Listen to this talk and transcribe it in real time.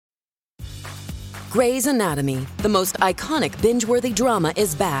Grey's Anatomy, the most iconic binge-worthy drama,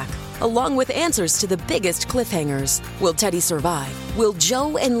 is back, along with answers to the biggest cliffhangers. Will Teddy survive? Will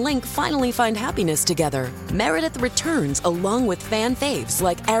Joe and Link finally find happiness together? Meredith returns along with fan faves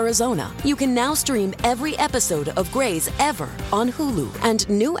like Arizona. You can now stream every episode of Grey's ever on Hulu, and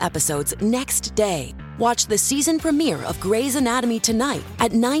new episodes next day. Watch the season premiere of Grey's Anatomy tonight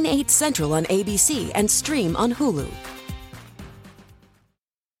at 9/8 Central on ABC and stream on Hulu.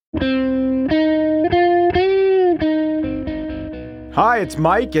 Hi, it's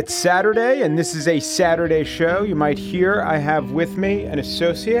Mike. It's Saturday, and this is a Saturday show. You might hear I have with me an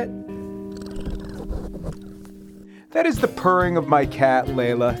associate. That is the purring of my cat,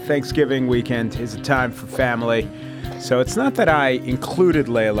 Layla. Thanksgiving weekend is a time for family. So it's not that I included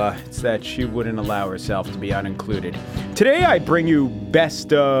Layla, it's that she wouldn't allow herself to be unincluded. Today I bring you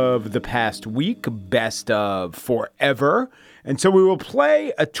best of the past week, best of forever. And so we will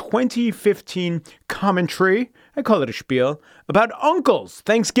play a 2015 commentary, I call it a spiel, about uncles,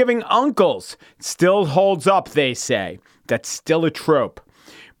 Thanksgiving uncles. It still holds up, they say. That's still a trope.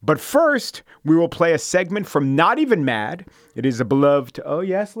 But first, we will play a segment from Not Even Mad. It is a beloved, oh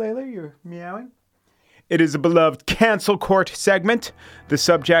yes, Layla, you're meowing? It is a beloved cancel court segment. The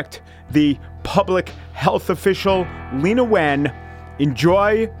subject, the public health official, Lena Wen.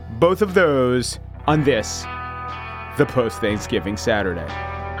 Enjoy both of those on this, the post-Thanksgiving Saturday.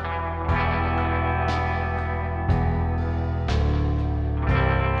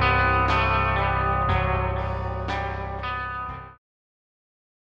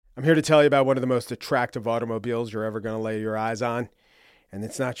 I'm here to tell you about one of the most attractive automobiles you're ever going to lay your eyes on. And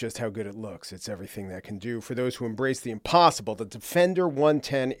it's not just how good it looks, it's everything that can do. For those who embrace the impossible, the Defender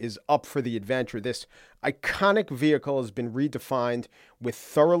 110 is up for the adventure. This iconic vehicle has been redefined with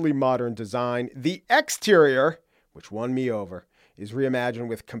thoroughly modern design. The exterior, which won me over, is reimagined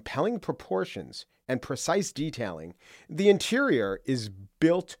with compelling proportions and precise detailing. The interior is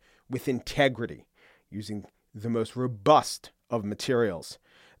built with integrity, using the most robust of materials.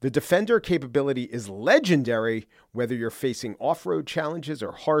 The Defender capability is legendary, whether you're facing off-road challenges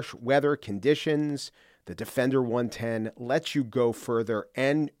or harsh weather conditions. The Defender 110 lets you go further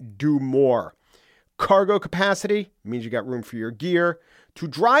and do more. Cargo capacity means you got room for your gear. To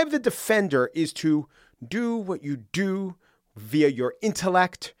drive the Defender is to do what you do via your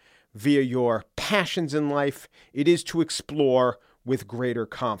intellect, via your passions in life. It is to explore with greater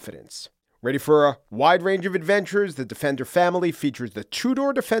confidence. Ready for a wide range of adventures? The Defender family features the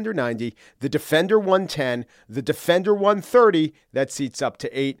two-door Defender 90, the Defender 110, the Defender 130 that seats up to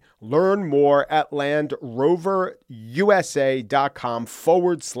 8. Learn more at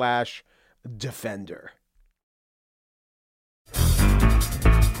landroverusa.com/Defender.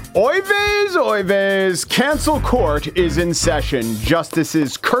 Oy vey's, cancel court is in session.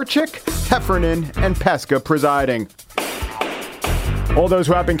 Justices Kerchik, Heffernan, and Pesca presiding. All those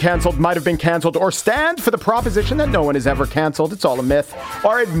who have been canceled, might have been canceled, or stand for the proposition that no one is ever canceled, it's all a myth,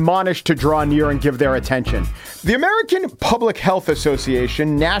 are admonished to draw near and give their attention. The American Public Health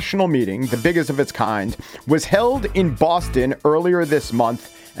Association national meeting, the biggest of its kind, was held in Boston earlier this month,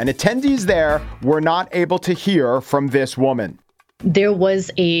 and attendees there were not able to hear from this woman. There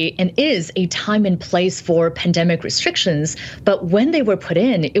was and is a time and place for pandemic restrictions, but when they were put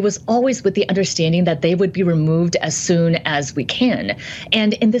in, it was always with the understanding that they would be removed as soon as we can.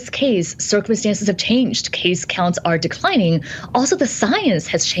 And in this case, circumstances have changed. Case counts are declining. Also, the science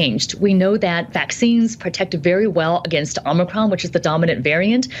has changed. We know that vaccines protect very well against Omicron, which is the dominant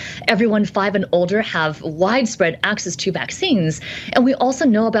variant. Everyone 5 and older have widespread access to vaccines. And we also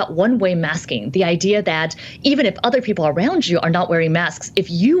know about one-way masking, the idea that even if other people around you are not wearing masks,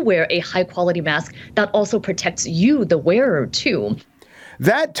 if you wear a high quality mask, that also protects you, the wearer, too.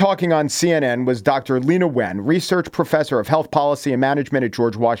 That, talking on CNN, was Dr. Lena Wen, research professor of health policy and management at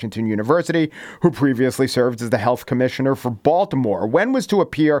George Washington University, who previously served as the health commissioner for Baltimore. Wen was to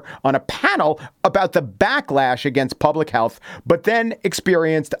appear on a panel about the backlash against public health, but then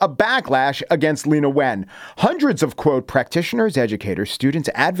experienced a backlash against Lena Wen. Hundreds of, quote, practitioners, educators, students,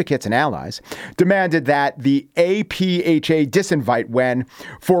 advocates, and allies demanded that the APHA disinvite Wen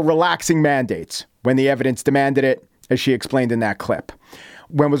for relaxing mandates when the evidence demanded it, as she explained in that clip.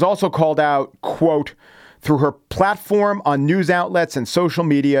 Wen was also called out, quote, through her platform on news outlets and social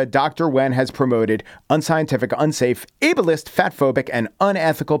media, Dr. Wen has promoted unscientific, unsafe, ableist, fatphobic, and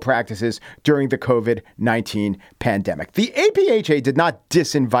unethical practices during the COVID-19 pandemic. The APHA did not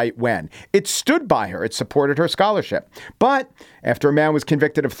disinvite Wen. It stood by her. It supported her scholarship. But after a man was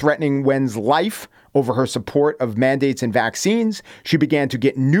convicted of threatening Wen's life over her support of mandates and vaccines. She began to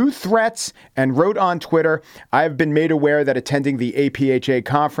get new threats and wrote on Twitter, "I have been made aware that attending the APHA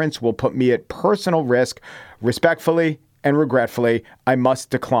conference will put me at personal risk. Respectfully and regretfully, I must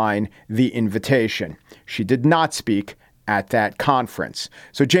decline the invitation." She did not speak at that conference.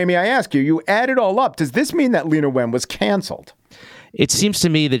 So, Jamie, I ask you, you add it all up. Does this mean that Lena Wen was canceled? It seems to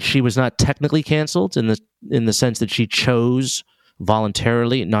me that she was not technically canceled in the sense that she chose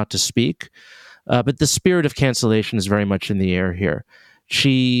voluntarily not to speak. But the spirit of cancellation is very much in the air here.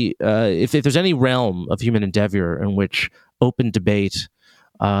 She, if there's any realm of human endeavor in which open debate,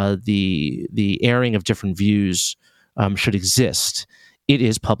 the airing of different views should exist, it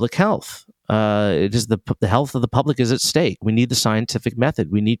is public health. It is the health of the public is at stake. We need the scientific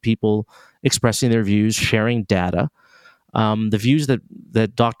method. We need people expressing their views, sharing data. The views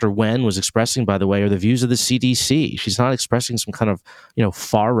that Dr. Wen was expressing, by the way, are the views of the CDC. She's not expressing some kind of,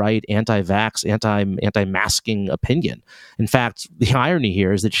 far-right, anti-vax, anti-masking opinion. In fact, the irony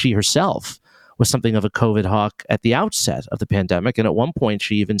here is that she herself was something of a COVID hawk at the outset of the pandemic. And at one point,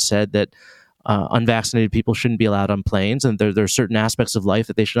 she even said that unvaccinated people shouldn't be allowed on planes, and there are certain aspects of life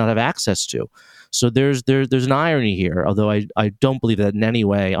that they should not have access to. So there's an irony here, although I don't believe that in any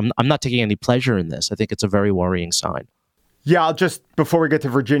way. I'm not taking any pleasure in this. I think it's a very worrying sign. Yeah, before we get to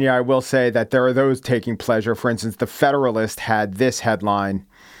Virginia, I will say that there are those taking pleasure. For instance, The Federalist had this headline: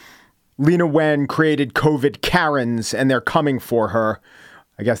 Lena Wen created COVID Karens and they're coming for her.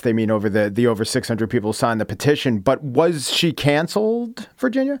 I guess they mean over the over 600 people signed the petition. But was she canceled,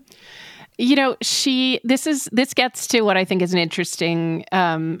 Virginia? This gets to what I think is an interesting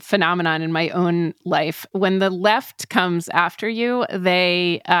phenomenon in my own life. When the left comes after you,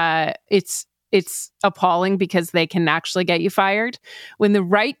 it's appalling because they can actually get you fired. When the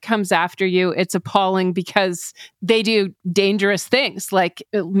right comes after you, it's appalling because they do dangerous things like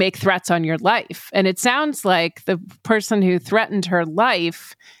make threats on your life. And it sounds like the person who threatened her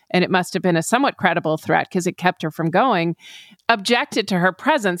life, and it must have been a somewhat credible threat because it kept her from going, objected to her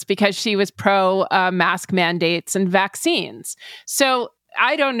presence because she was pro mask mandates and vaccines. So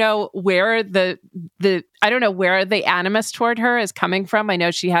I don't know where the animus toward her is coming from. I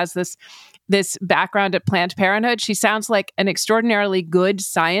know she has this background at Planned Parenthood. She sounds like an extraordinarily good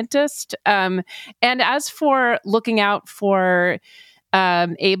scientist. And as for looking out for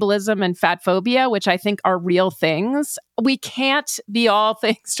ableism and fat phobia, which I think are real things, we can't be all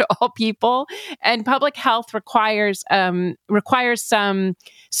things to all people. And public health requires some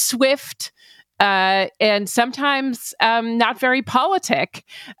swift and sometimes not very politic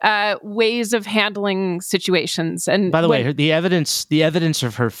ways of handling situations. And by the way, the evidence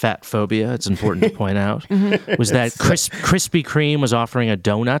of her fat phobia, it's important to point out, was that Krispy Kreme was offering a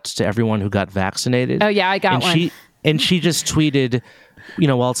donut to everyone who got vaccinated. Oh yeah, I got one. She just tweeted,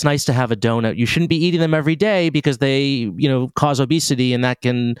 while it's nice to have a donut, you shouldn't be eating them every day because they, cause obesity and that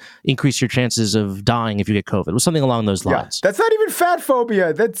can increase your chances of dying if you get COVID. It was something along those lines. Yeah, that's not even fat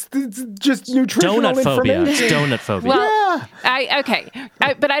phobia. That's just nutritional donut phobia. information. It's donut phobia. Well,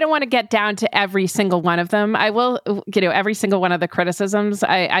 yeah. But I don't want to get down to every single one of them. I will, every single one of the criticisms.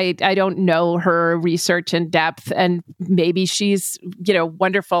 I don't know her research in depth, and maybe she's,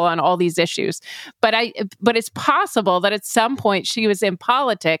 wonderful on all these issues. But it's possible that at some point she was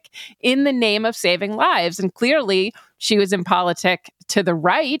impolitic in the name of saving lives. And clearly she was impolitic to the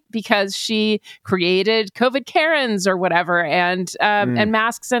right because she created COVID Karens or whatever, and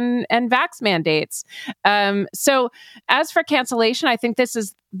masks and vax mandates. So as for cancellation, I think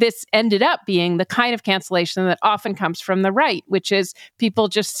this ended up being the kind of cancellation that often comes from the right, which is people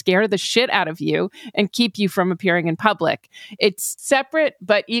just scare the shit out of you and keep you from appearing in public. It's separate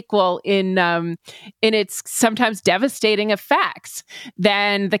but equal in its sometimes devastating effects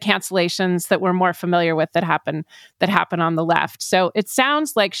than the cancellations that we're more familiar with that happen on the left. So it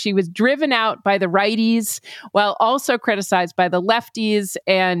sounds like she was driven out by the righties while also criticized by the lefties,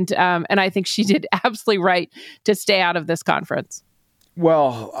 and I think she did absolutely right to stay out of this conference.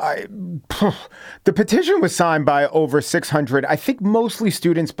 Well, the petition was signed by over 600, I think mostly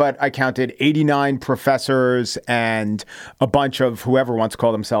students, but I counted 89 professors and a bunch of whoever wants to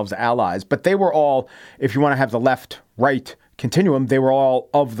call themselves allies. But they were all, if you want to have the left-right continuum, they were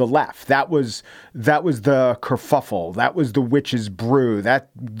all of the left. That was the kerfuffle. That was the witch's brew.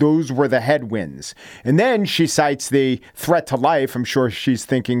 Those were the headwinds. And then she cites the threat to life. I'm sure she's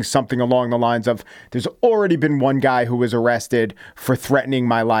thinking something along the lines of, there's already been one guy who was arrested for threatening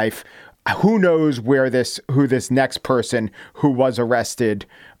my life. Who knows who this next person who was arrested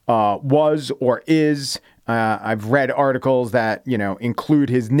was or is. I've read articles that, include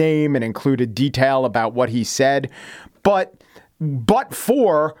his name and included detail about what he said. But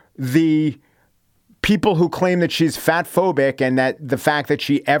for the people who claim that she's fat phobic and that the fact that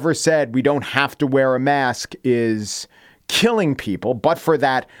she ever said we don't have to wear a mask is killing people. But for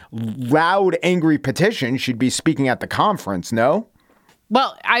that loud, angry petition, she'd be speaking at the conference, no?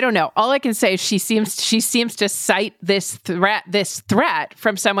 Well, I don't know. All I can say is she seems to cite this threat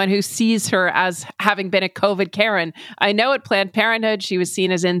from someone who sees her as having been a COVID Karen. I know at Planned Parenthood, she was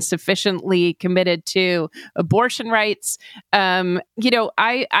seen as insufficiently committed to abortion rights. I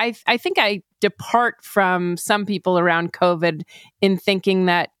think I depart from some people around COVID in thinking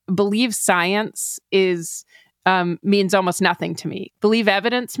that believe science means almost nothing to me. Believe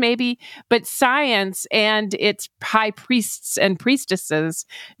evidence, maybe, but science and its high priests and priestesses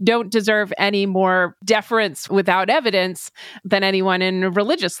don't deserve any more deference without evidence than anyone in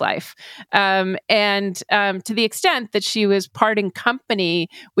religious life. To the extent that she was parting company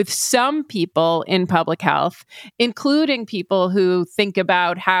with some people in public health, including people who think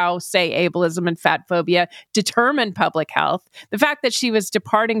about how, say, ableism and fat phobia determine public health, the fact that she was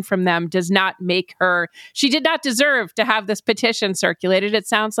departing from them does not make her, she did not deserve to have this petition circulated. It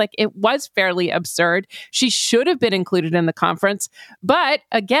sounds like it was fairly absurd. She should have been included in the conference. But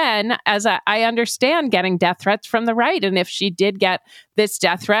again, as I understand getting death threats from the right, and if she did get this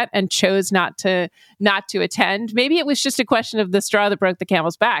death threat and chose not to attend, maybe it was just a question of the straw that broke the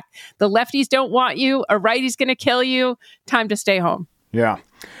camel's back. The lefties don't want you. A righty's going to kill you. Time to stay home. Yeah.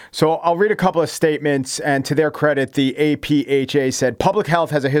 So I'll read a couple of statements, and to their credit, the APHA said, public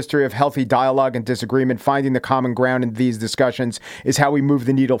health has a history of healthy dialogue and disagreement. Finding the common ground in these discussions is how we move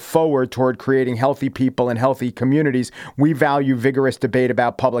the needle forward toward creating healthy people and healthy communities. We value vigorous debate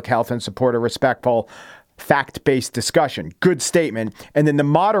about public health and support a respectful fact-based discussion. Good statement. And then the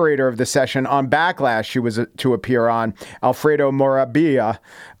moderator of the session on Backlash she was to appear on, Alfredo Morabia,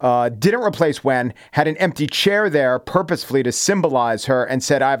 didn't replace Wen, had an empty chair there purposefully to symbolize her, and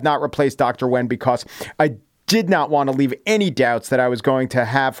said, I have not replaced Dr. Wen because I did not want to leave any doubts that I was going to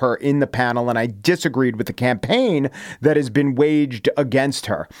have her in the panel, and I disagreed with the campaign that has been waged against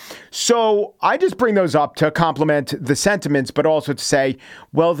her. So I just bring those up to compliment the sentiments, but also to say,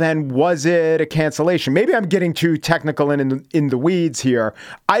 well, then was it a cancellation? Maybe I'm getting too technical and in the weeds here.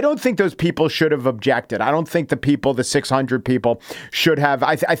 I don't think those people should have objected. I don't think the 600 people should have.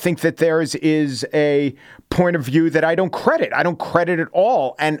 I think that theirs is a point of view that I don't credit. I don't credit at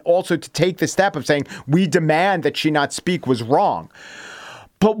all. And also to take the step of saying we demand that she not speak was wrong.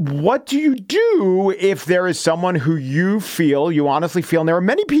 But what do you do if there is someone who you honestly feel, and there are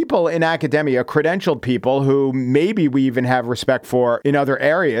many people in academia, credentialed people who maybe we even have respect for in other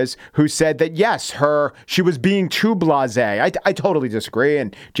areas, who said that, yes, she was being too blasé. I totally disagree.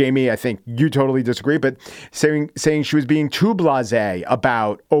 And Jamie, I think you totally disagree, but saying she was being too blasé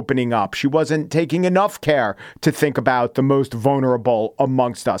about opening up. She wasn't taking enough care to think about the most vulnerable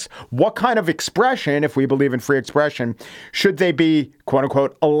amongst us. What kind of expression, if we believe in free expression, should they be, quote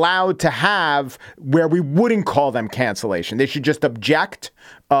unquote, allowed to have where we wouldn't call them cancellation? They should just object,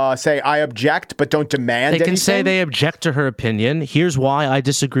 say, I object, but don't demand anything. They can say they object to her opinion. Here's why I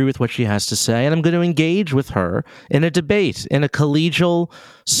disagree with what she has to say, and I'm going to engage with her in a debate, in a collegial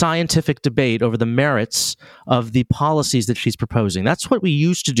scientific debate over the merits of the policies that she's proposing. That's what we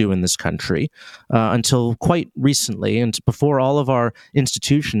used to do in this country until quite recently, and before all of our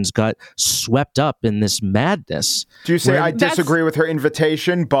institutions got swept up in this madness. Do you say I disagree with her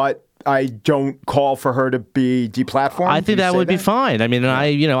invitation, but I don't call for her to be deplatformed? I think that would be fine. I mean,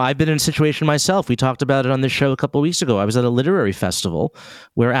 I've been in a situation myself. We talked about it on this show a couple of weeks ago. I was at a literary festival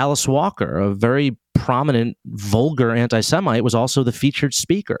where Alice Walker, a very prominent, vulgar anti-Semite, was also the featured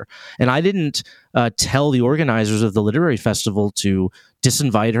speaker. And I didn't tell the organizers of the literary festival to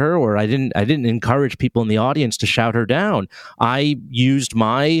disinvite her, or I didn't encourage people in the audience to shout her down. I used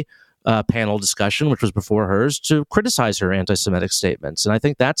my panel discussion, which was before hers, to criticize her anti-Semitic statements. And I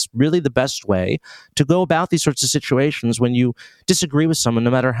think that's really the best way to go about these sorts of situations when you disagree with someone, no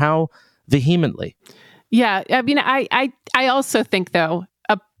matter how vehemently. Yeah. I mean, I also think, though,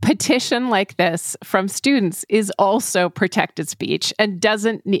 a petition like this from students is also protected speech and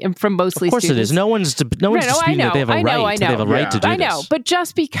doesn't need, from mostly students. Of course it is. No one's disputing that they have a right to do this. I know, but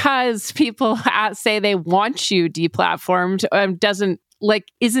just because people say they want you deplatformed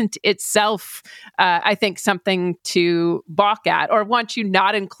isn't itself, I think, something to balk at or want you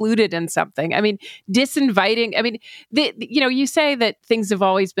not included in something. I mean, disinviting, you say that things have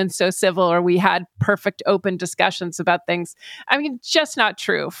always been so civil or we had perfect open discussions about things. I mean, just not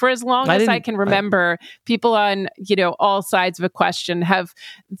true. For as long as I can remember, people on, all sides of a question have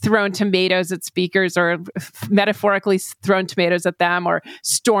thrown tomatoes at speakers or metaphorically thrown tomatoes at them or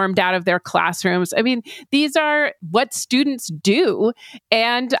stormed out of their classrooms. I mean, these are what students do.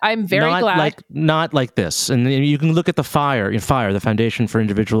 And I'm very glad. Not like this. And you can look at the FIRE, the Foundation for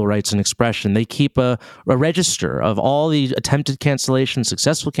Individual Rights and Expression. They keep a register of all the attempted cancellations,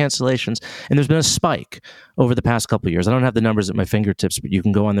 successful cancellations, and there's been a spike over the past couple of years. I don't have the numbers at my fingertips, but you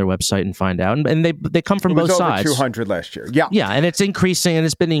can go on their website and find out. And they come from both sides. It was over 200 last year. Yeah. Yeah, and it's increasing, and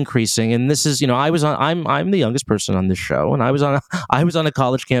it's been increasing. And this is, I'm the youngest person on this show, and I was on a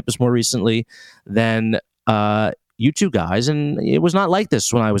college campus more recently than you two guys, and it was not like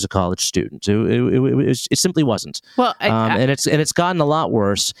this when I was a college student. It simply wasn't. Well, and it's gotten a lot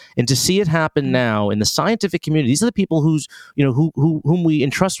worse. And to see it happen now in the scientific community, these are the people whom we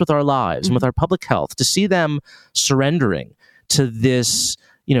entrust with our lives and with our public health. To see them surrendering to this,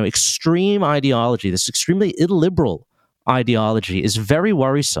 extreme ideology, this extremely illiberal ideology, is very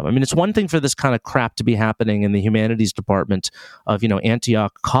worrisome. I mean, it's one thing for this kind of crap to be happening in the humanities department of,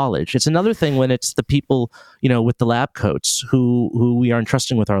 Antioch College. It's another thing when it's the people, with the lab coats who we are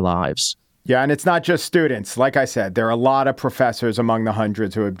entrusting with our lives. Yeah, and it's not just students. Like I said, there are a lot of professors among the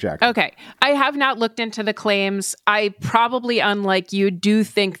hundreds who object. Okay. I have not looked into the claims. I probably, unlike you, do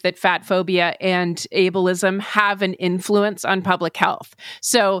think that fat phobia and ableism have an influence on public health.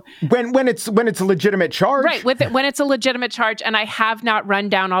 So when it's a legitimate charge. Right, when it's a legitimate charge, and I have not run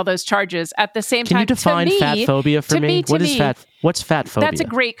down all those charges. At the same time, can you define fat phobia for me? What's fat phobia? That's a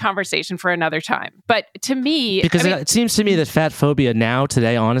great conversation for another time. But to me... Because it seems to me that fat phobia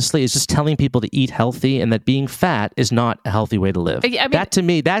today, honestly, is just telling people to eat healthy, and that being fat is not a healthy way to live. That, to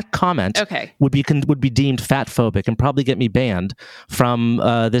me, that comment would be deemed fat phobic and probably get me banned from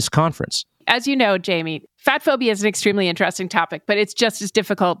this conference. As you know, Jamie, fat phobia is an extremely interesting topic, but it's just as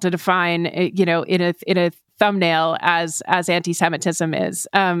difficult to define, in a thumbnail as anti-Semitism is.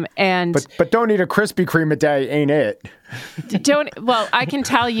 But don't eat a Krispy Kreme a day, ain't it? Well, I can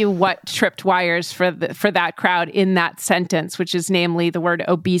tell you what tripped wires for that crowd in that sentence, which is namely the word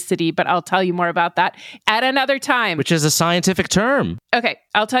obesity, but I'll tell you more about that at another time. Which is a scientific term. Okay,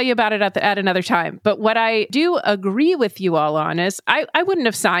 I'll tell you about it at another time. But what I do agree with you all on is I wouldn't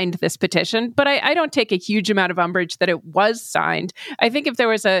have signed this petition, but I don't take a huge amount of umbrage that it was signed. I think if there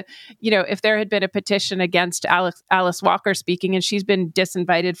was if there had been a petition against Alice Walker speaking, and she's been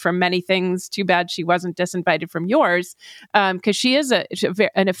disinvited from many things, too bad she wasn't disinvited from yours, because she is a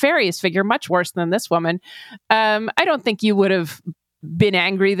nefarious figure, much worse than this woman. I don't think you would have been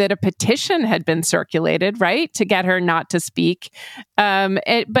angry that a petition had been circulated, right, to get her not to speak.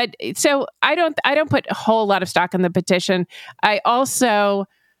 But so I don't put a whole lot of stock in the petition. I also,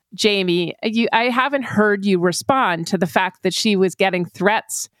 Jamie, I haven't heard you respond to the fact that she was getting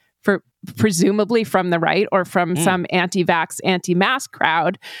threats presumably from the right or from some anti-vax, anti-mask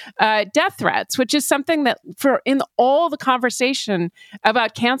crowd, death threats, which is something that in all the conversation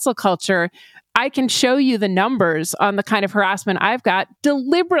about cancel culture, I can show you the numbers on the kind of harassment I've got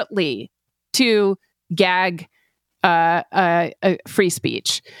deliberately to gag free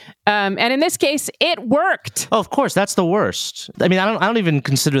speech. And in this case, it worked. Oh, of course, that's the worst. I mean, I don't even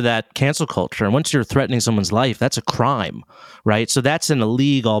consider that cancel culture. And once you're threatening someone's life, that's a crime, right? So that's in a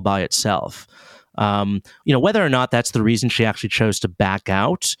league all by itself. Whether or not that's the reason she actually chose to back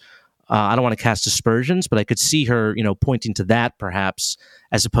out, I don't want to cast aspersions, but I could see her, pointing to that perhaps,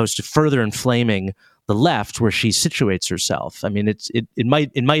 as opposed to further inflaming the left where she situates herself. I mean, it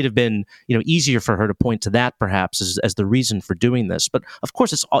might have been easier for her to point to that perhaps as the reason for doing this. But of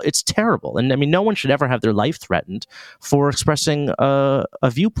course, it's terrible, and I mean, no one should ever have their life threatened for expressing a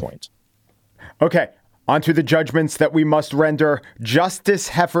viewpoint. Okay. On to the judgments that we must render. Justice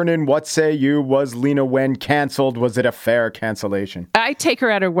Heffernan, what say you? Was Lena Wen canceled? Was it a fair cancellation? I take her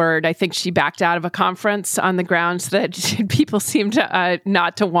at her word. I think she backed out of a conference on the grounds that people seem to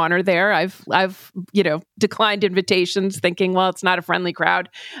not to want her there. I've declined invitations thinking, well, it's not a friendly crowd.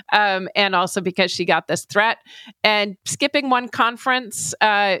 And also because she got this threat and skipping one conference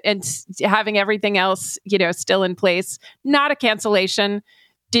and having everything else, still in place. Not a cancellation.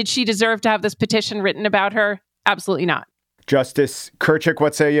 Did she deserve to have this petition written about her? Absolutely not. Justice Kirchhoff,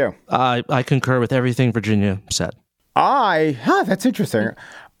 what say you? I concur with everything Virginia said. That's interesting.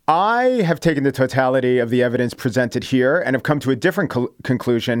 I have taken the totality of the evidence presented here and have come to a different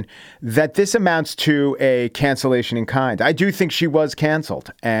conclusion that this amounts to a cancellation in kind. I do think she was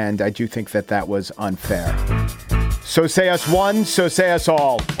canceled, and I do think that was unfair. So say us one, so say us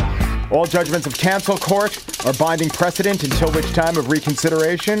all. All judgments of cancel court are binding precedent until which time of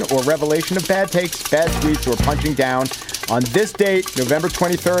reconsideration or revelation of bad takes, bad tweets, or punching down. On this date, November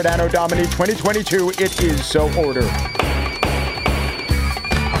 23rd, Anno Domini 2022, it is so ordered.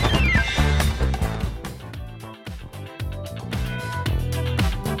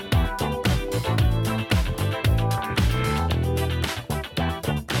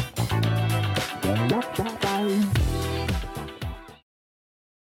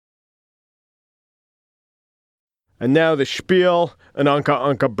 And now the spiel, an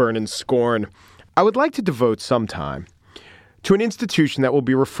unca burn in scorn. I would like to devote some time to an institution that will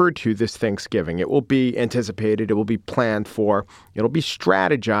be referred to this Thanksgiving. It will be anticipated, it will be planned for, it'll be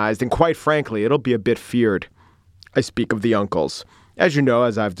strategized, and quite frankly, it'll be a bit feared. I speak of the uncles. As you know,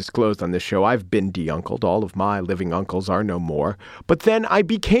 as I've disclosed on this show, I've been de-uncled. All of my living uncles are no more. But then I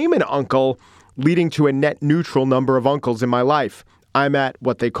became an uncle, leading to a net neutral number of uncles in my life. I'm at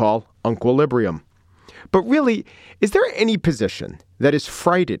what they call unquilibrium. But really, is there any position that is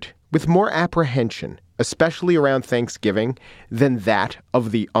freighted with more apprehension, especially around Thanksgiving, than that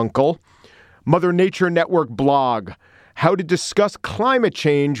of the uncle? Mother Nature Network blog, how to discuss climate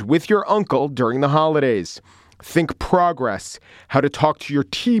change with your uncle during the holidays. Think progress, how to talk to your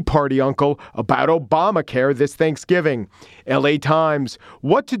Tea Party uncle about Obamacare this Thanksgiving. LA Times,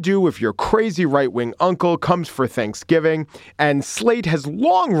 what to do if your crazy right-wing uncle comes for Thanksgiving. And Slate has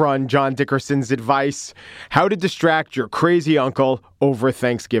long run John Dickerson's advice, how to distract your crazy uncle over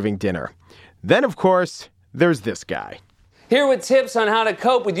Thanksgiving dinner. Then, of course, there's this guy. Here with tips on how to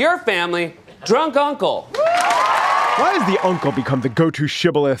cope with your family, Drunk Uncle. Why has the uncle become the go-to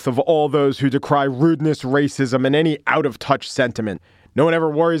shibboleth of all those who decry rudeness, racism, and any out-of-touch sentiment? No one ever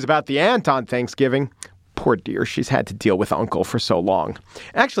worries about the aunt on Thanksgiving. Poor dear, she's had to deal with uncle for so long.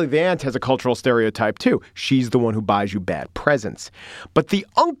 Actually, the aunt has a cultural stereotype, too. She's the one who buys you bad presents. But the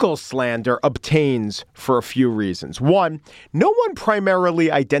uncle slander obtains for a few reasons. One, no one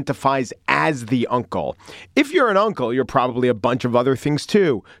primarily identifies as the uncle. If you're an uncle, you're probably a bunch of other things,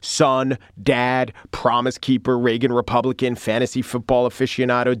 too. Son, dad, promise keeper, Reagan Republican, fantasy football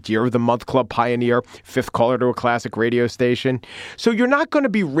aficionado, Deer of the Month Club pioneer, fifth caller to a classic radio station. So you're not going to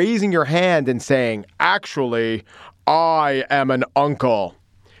be raising your hand and saying, actually, I am an uncle.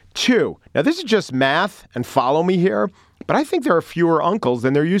 Two, now this is just math, and follow me here, but I think there are fewer uncles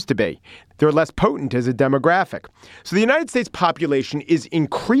than there used to be. They're less potent as a demographic. So the United States population is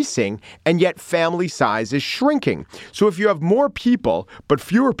increasing, and yet family size is shrinking. So if you have more people, but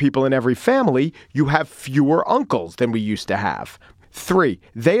fewer people in every family, you have fewer uncles than we used to have. Three,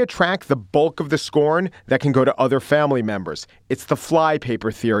 they attract the bulk of the scorn that can go to other family members. It's the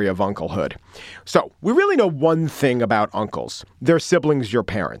flypaper theory of unclehood. So we really know one thing about uncles. Their siblings your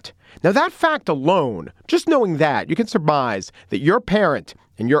parent. Now that fact alone, just knowing that, you can surmise that your parent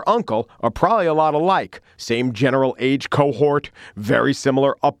and your uncle are probably a lot alike. Same general age cohort, very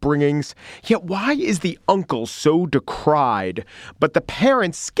similar upbringings. Yet why is the uncle so decried, but the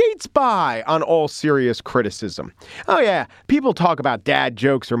parent skates by on all serious criticism? Oh yeah, people talk about dad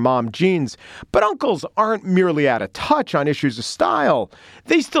jokes or mom jeans, but uncles aren't merely out of touch on issues of style.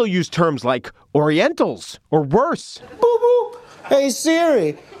 They still use terms like Orientals or worse. Boop boop. Hey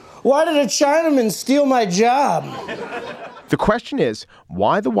Siri, why did a Chinaman steal my job? The question is,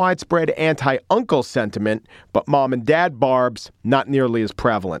 why the widespread anti-uncle sentiment, but mom and dad barbs not nearly as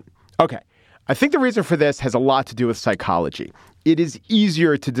prevalent? Okay, I think the reason for this has a lot to do with psychology. It is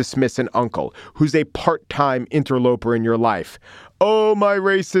easier to dismiss an uncle who's a part-time interloper in your life. Oh, my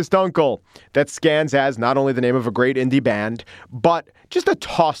racist uncle. That scans as not only the name of a great indie band, but just a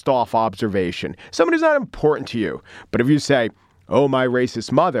tossed-off observation. Someone who's not important to you. But if you say, oh, my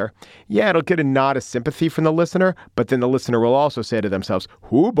racist mother, yeah, it'll get a nod of sympathy from the listener, but then the listener will also say to themselves,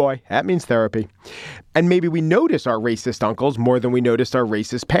 oh boy, that means therapy. And maybe we notice our racist uncles more than we noticed our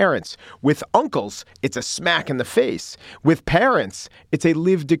racist parents. With uncles, it's a smack in the face. With parents, it's a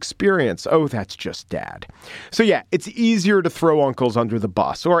lived experience. Oh, that's just dad. So yeah, it's easier to throw uncles under the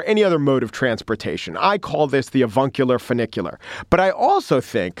bus or any other mode of transportation. I call this the avuncular funicular. But I also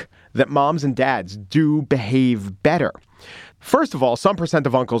think that moms and dads do behave better. First of all, some percent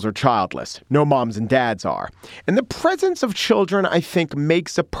of uncles are childless. No moms and dads are. And the presence of children, I think,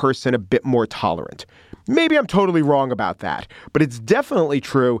 makes a person a bit more tolerant. Maybe I'm totally wrong about that, but it's definitely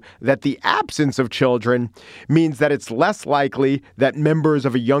true that the absence of children means that it's less likely that members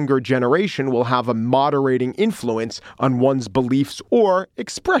of a younger generation will have a moderating influence on one's beliefs or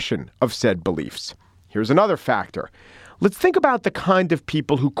expression of said beliefs. Here's another factor. Let's think about the kind of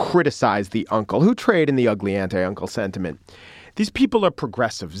people who criticize the uncle, who trade in the ugly anti-uncle sentiment. These people are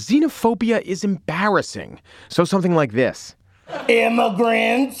progressive. Xenophobia is embarrassing. So something like this.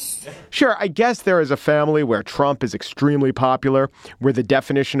 Immigrants. Sure, I guess there is a family where Trump is extremely popular, where the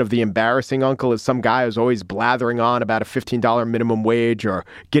definition of the embarrassing uncle is some guy who's always blathering on about a $15 minimum wage or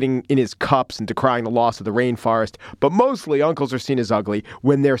getting in his cups and decrying the loss of the rainforest. But mostly uncles are seen as ugly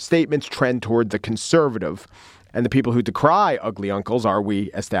when their statements trend toward the conservative. And the people who decry ugly uncles are,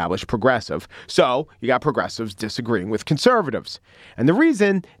 we establish, progressive. So you got progressives disagreeing with conservatives. And the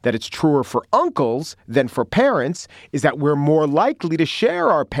reason that it's truer for uncles than for parents is that we're more likely to share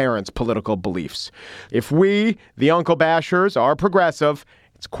our parents' political beliefs. If we, the uncle bashers, are progressive,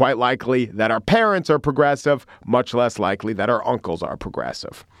 it's quite likely that our parents are progressive, much less likely that our uncles are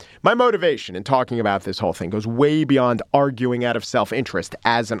progressive. My motivation in talking about this whole thing goes way beyond arguing out of self-interest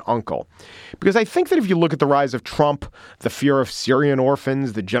as an uncle. Because I think that if you look at the rise of Trump, the fear of Syrian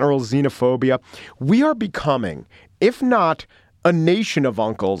orphans, the general xenophobia, we are becoming, if not a nation of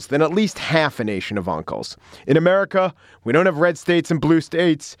uncles, then at least half a nation of uncles. In America, we don't have red states and blue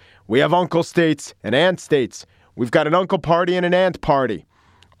states. We have uncle states and aunt states. We've got an uncle party and an aunt party.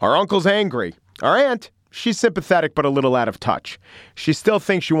 Our uncle's angry. Our aunt, she's sympathetic but a little out of touch. She still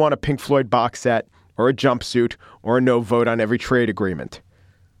thinks you want a Pink Floyd box set or a jumpsuit or a no vote on every trade agreement.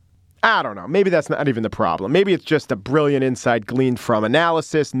 I don't know. Maybe that's not even the problem. Maybe it's just a brilliant insight gleaned from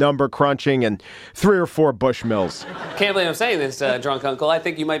analysis, number crunching, and 3 or 4 Bushmills. Can't believe I'm saying this, drunk uncle. I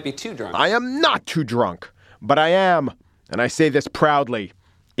think you might be too drunk. I am not too drunk, but I am, and I say this proudly,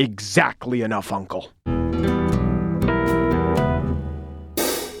 exactly enough uncle.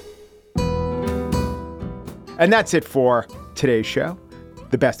 And that's it for today's show.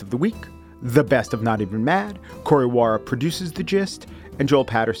 The best of the week, the best of Not Even Mad. Corey Wara produces The Gist, and Joel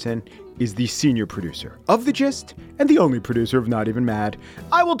Patterson is the senior producer of The Gist and the only producer of Not Even Mad.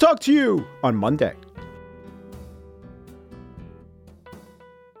 I will talk to you on Monday.